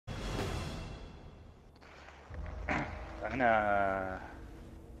I'm gonna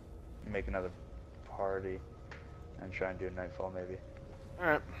make another party and try and do a nightfall maybe.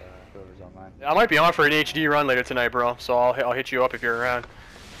 Alright. Whoever's online. I might be on for an HD run later tonight, bro, so I'll hit you up if you're around.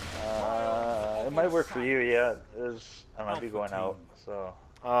 It might work for you, yeah. I might be going out, so.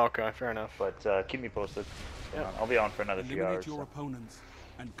 Oh, okay, fair enough. But keep me posted. Yep. I'll be on for another few hours. Eliminate your So. opponents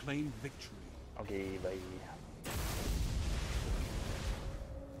and claim victory. Okay, bye.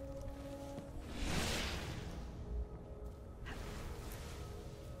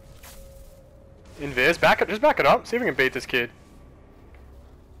 Invis, just back it up. See if we can bait this kid.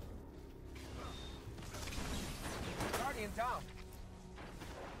 Guardian down.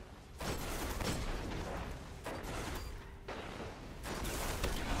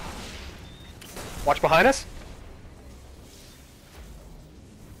 Watch behind us.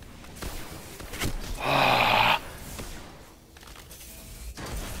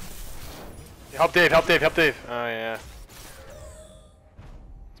 Help Dave, help Dave, help Dave. Oh yeah.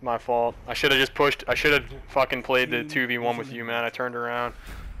 It's my fault. I should have just pushed. I should have fucking played the 2v1 with you, man. I turned around.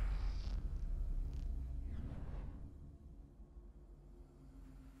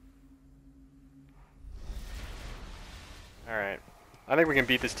 Alright. I think we can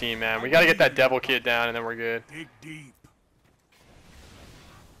beat this team, man. We gotta get that devil kid down and then we're good. Dig deep.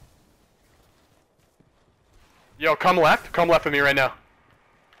 Yo, come left. Come left with me right now.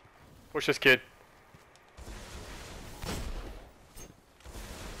 Push this kid.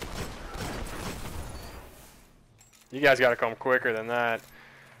 You guys gotta come quicker than that.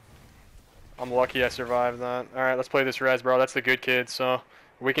 I'm lucky I survived that. Alright, let's play this res, bro. That's the good kid, so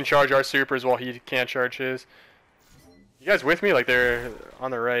we can charge our supers while he can't charge his. You guys with me? Like, they're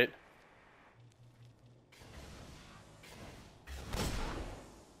on the right.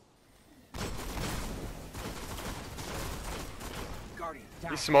 Guardian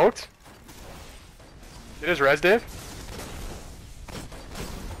down. He smoked. Get his res, Dave.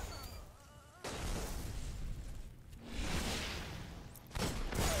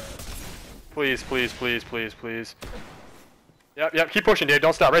 Please, please, please, please, please. Yep, yep, keep pushing, Dave.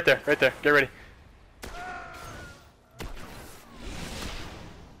 Don't stop. Right there, right there. Get ready.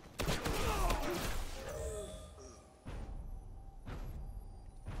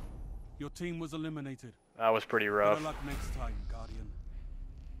 Your team was eliminated. That was pretty rough. Better luck next time, Guardian.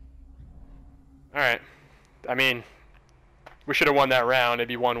 Alright. I mean, we should have won that round. It'd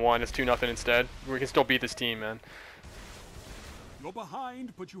be 1-1. It's 2-0 instead. We can still beat this team, man. You're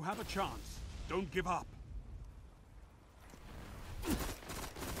behind, but you have a chance. Don't give up.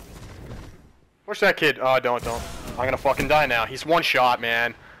 Push that kid. Oh, don't. I'm gonna fucking die now. He's one shot,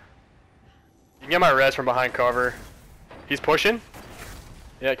 man. You can get my res from behind cover. He's pushing.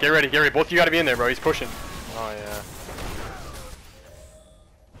 Yeah, get ready, get ready. Both of you gotta be in there, bro. He's pushing. Oh, yeah.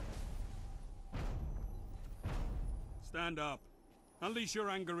 Stand up. Unleash your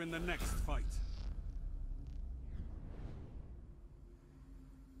anger in the next fight.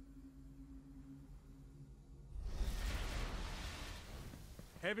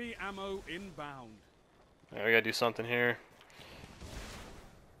 Heavy ammo inbound. Alright, we gotta do something here.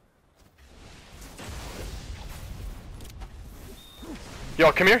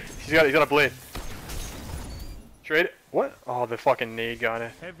 Yo, come here. He's got a blade. Trade it. What? Oh, the fucking nade got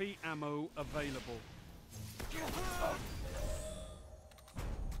it. Heavy ammo available.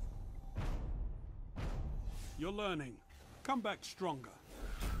 You're learning. Come back stronger.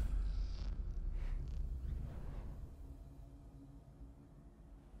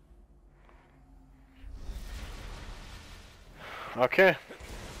 Okay.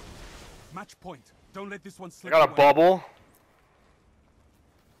 Match point. Don't let this one I slip got a away. bubble.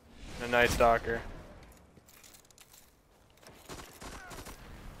 And a Night Stalker.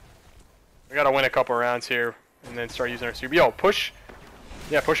 We gotta win a couple rounds here and then start using our super. Yo, push.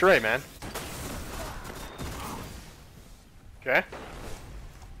 Yeah, push right, man. Okay.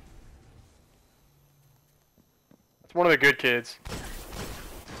 That's one of the good kids.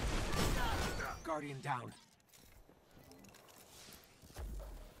 Guardian down.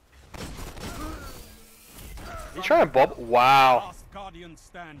 You trying to bubble? Wow. Last Guardian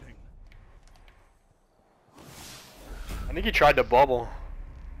standing. I think he tried to bubble.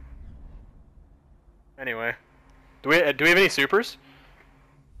 Anyway, do we have any supers?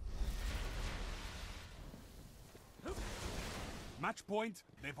 Match point.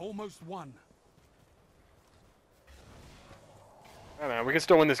 They've almost won. Oh man, we can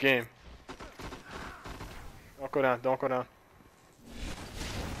still win this game. Don't go down. Don't go down.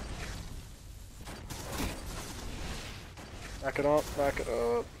 Back it up. Back it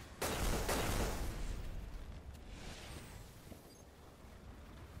up.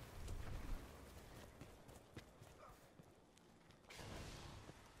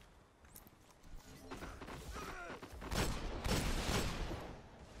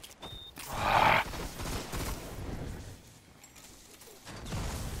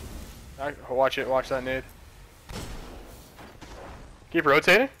 Watch it. Watch that nade. Keep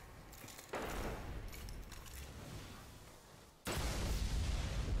rotating.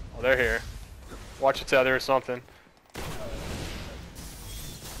 Oh, they're here. Watch the tether or something.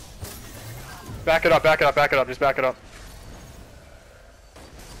 Back it up, back it up, back it up. Just back it up.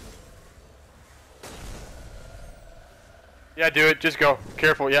 Yeah, do it. Just go.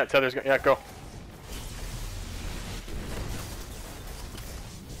 Careful. Yeah, tether's go. Yeah, go.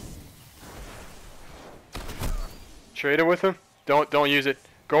 Trade it with him. Don't use it.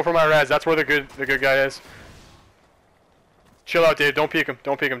 Go for my res. That's where the good guy is. Chill out, Dave. Don't peek him.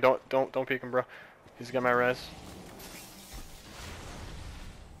 Don't peek him. Don't peek him, bro. He's got my res.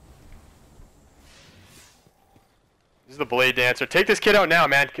 This is the blade dancer. Take this kid out now,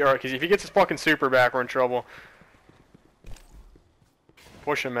 man. Because if he gets his fucking super back, we're in trouble.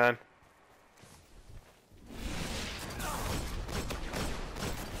 Push him, man.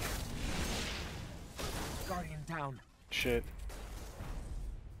 Guardian down. Shit.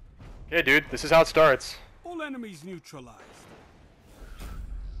 Okay, dude. This is how it starts. All enemies neutralized.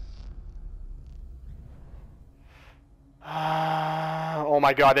 Oh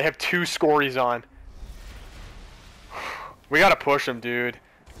my god, they have 2 scories on. We gotta push them, dude.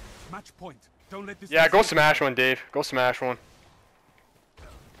 Match point. Don't let this. Yeah, go smash one, Dave. Go smash one.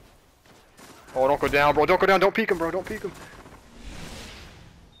 Oh, don't go down, bro. Don't go down. Don't peek him, bro. Don't peek him.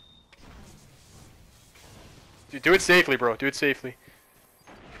 Dude, do it safely, bro. Do it safely.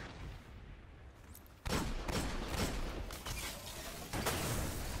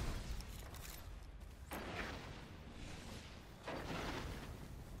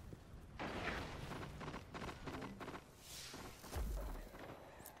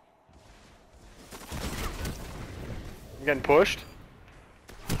 I'm getting pushed.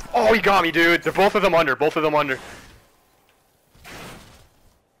 Oh, he got me, dude. They're both of them under. Both of them under.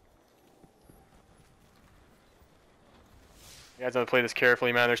 You guys have to play this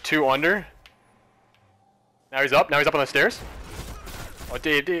carefully, man. There's 2 under. Now he's up. Now he's up on the stairs. Oh,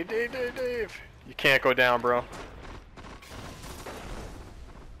 Dave. You can't go down, bro.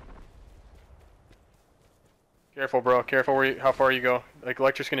 Careful, bro. Careful where how far you go. Like,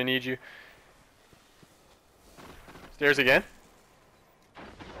 Lectric's gonna need you. Stairs again.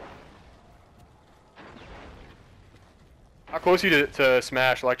 How close are you to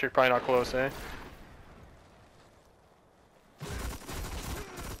smash? Lectric probably not close, eh?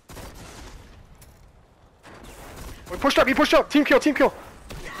 Oh, he pushed up, he pushed up! Team kill, team kill!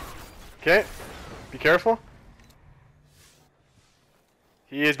 Okay. Be careful.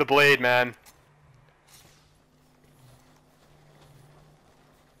 He is the blade, man.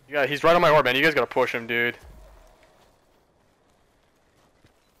 He's right on my orb, man. You guys gotta push him, dude.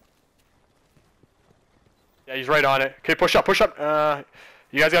 Yeah, he's right on it. Okay, push up, push up.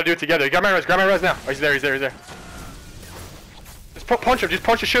 You guys gotta do it together. You got my res, grab my res now. Oh, he's there, he's there, he's there. Just punch him, just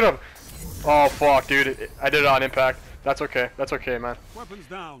punch the shit out of him. Oh, fuck, dude. I did it on impact. That's okay, man. Weapons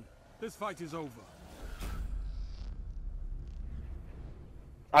down. This fight is over.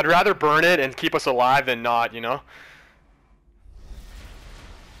 I'd rather burn it and keep us alive than not, you know?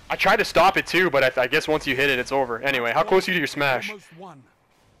 I tried to stop it too, but I guess once you hit it, it's over. Anyway, how close are you to your smash? Almost won.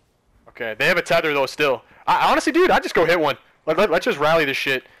 Okay, they have a tether though still. Honestly, dude, I'd just go hit one. Let's just rally this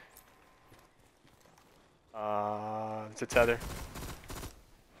shit. It's a tether.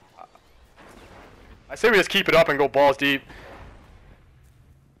 I say we just keep it up and go balls deep.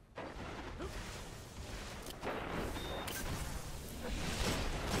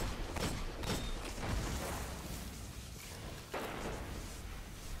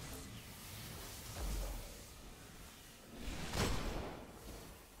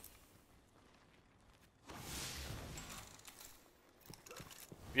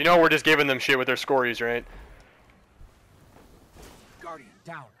 You know we're just giving them shit with their scories, right? Guardian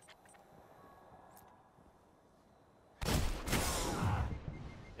down.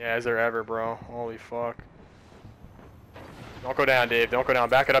 Yeah, is there ever, bro? Holy fuck. Don't go down, Dave. Don't go down.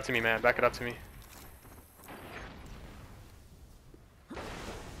 Back it up to me, man. Back it up to me.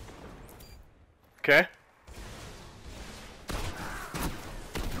 Okay.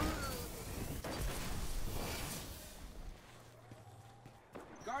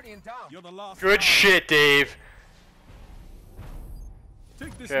 Guardian down. You're the last. Good shit, Dave.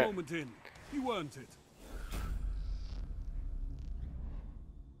 Take this Okay. moment in. You earned it.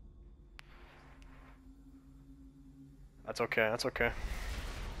 That's okay, that's okay.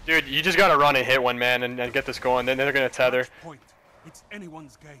 Dude, you just gotta run and hit one, man, and get this going. Then they're gonna tether. Match point. It's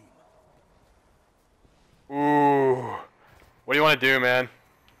anyone's game. Ooh. What do you want to do, man?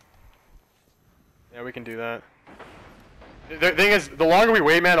 Yeah, we can do that. The thing is, the longer we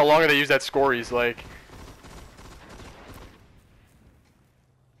wait, man, the longer they use that scories, like.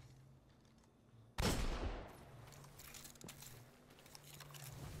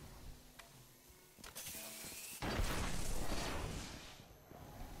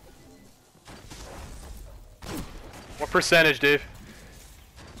 What percentage, Dave?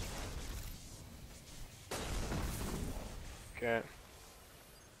 Okay.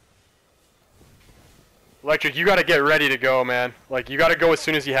 Lectric, you gotta get ready to go, man. Like, you gotta go as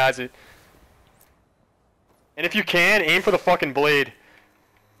soon as he has it. And if you can, aim for the fucking blade.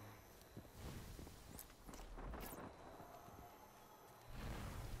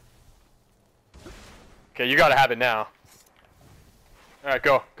 Okay, you gotta have it now. Alright,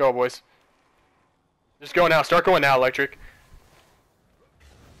 go. Go, boys. Just go now. Start going now, Lectric.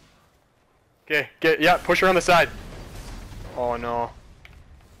 Okay, yeah, push her on the side. Oh, no.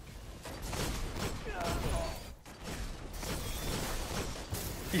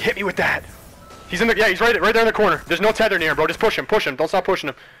 He hit me with that. He's in the, yeah, he's right there in the corner. There's no tether near him, bro. Just push him. Don't stop pushing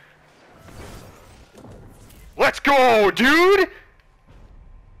him. Let's go, dude!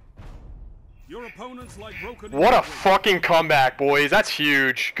 Your opponents like broken. What a fucking comeback, boys. That's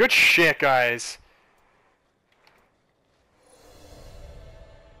huge. Good shit, guys.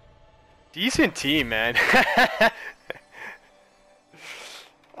 Decent team, man.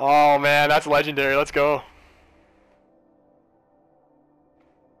 Oh, man, that's legendary. Let's go.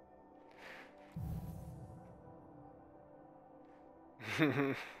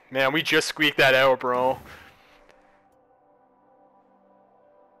 Man, we just squeaked that out, bro.